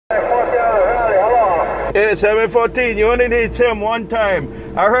Hey, 714, you only need Tim one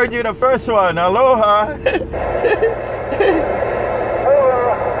time. I heard you the first one. Aloha.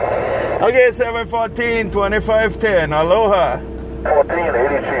 Okay, 714, 2510. Aloha.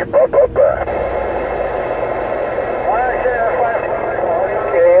 1483, bye.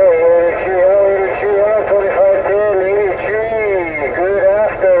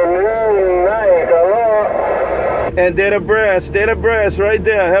 And data brass right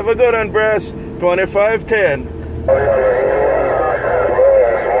there. Have a good one, brass. 2510.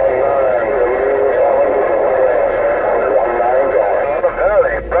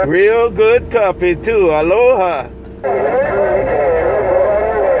 Real good copy too. Aloha.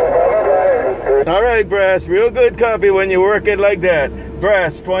 All right, brass. Real good copy when you work it like that.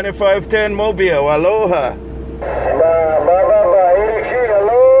 Brass 2510 Mobile. Aloha.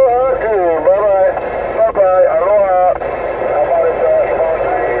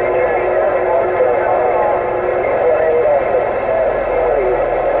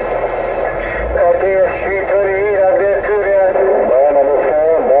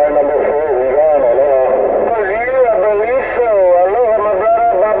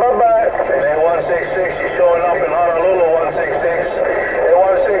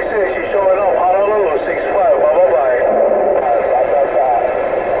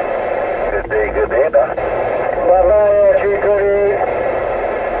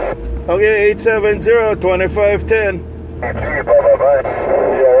 Okay, 870 2510.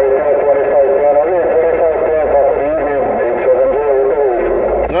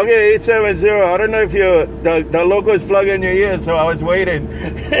 Okay, 870. I don't know if the logo is plugged in your ear, so I was waiting.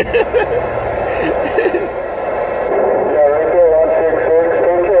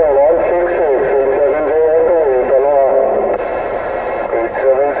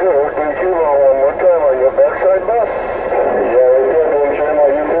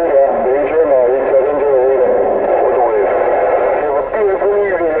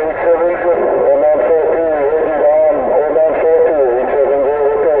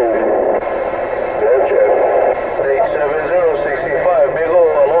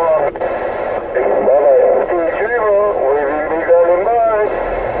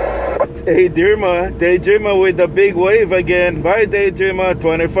 Hey, Daydreamer with the big wave again. Bye, Daydreamer,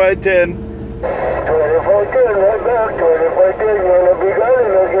 2510. 2510, right back, 2510, you're on a big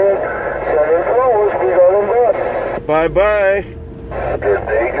island again. 7 flowers, big island back. Bye-bye. Good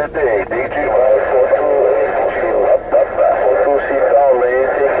day. Daydreamer, 42 seat down, man.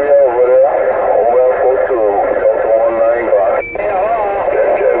 Take care over there. OL 42, Delta 19, God.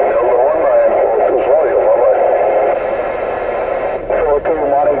 Delta 19, 42, sorry, bye-bye. 42,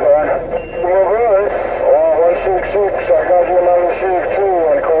 morning, God. I got you another shift too,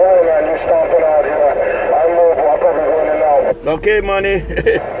 and Corona, and you stomping out here. I move, I'm probably going in now. Okay, money.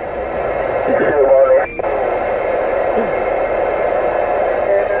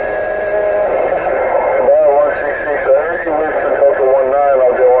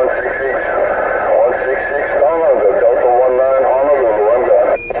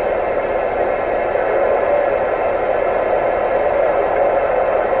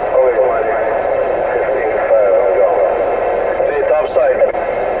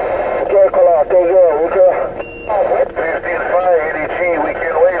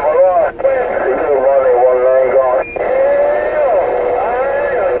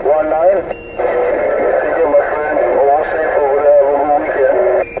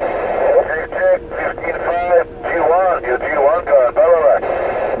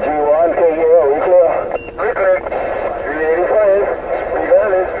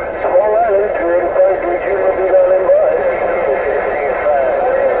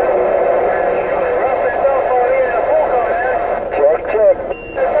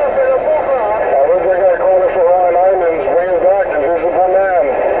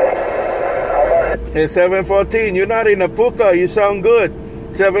 Hey, 714, you're not in a puka, you sound good.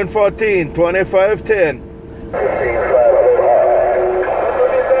 714, 2510.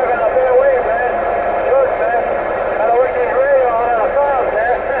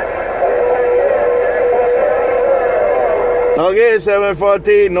 Okay,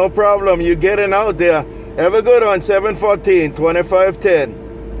 714, no problem, you're getting out there. Have a good one, 714, 2510.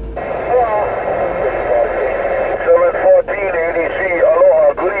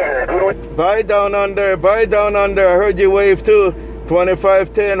 Bye down under, I heard you wave too.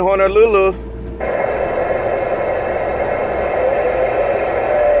 2510 Honolulu.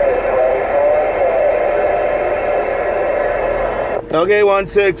 Okay,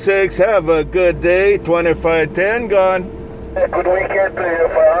 166, have a good day. 2510 gone. Good weekend to you,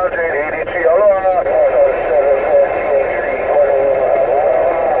 583 Aloha.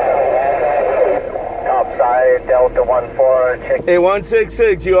 Delta 14, check. Hey,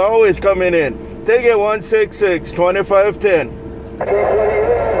 166, you always coming in. Take it 166,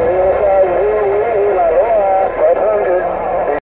 2510.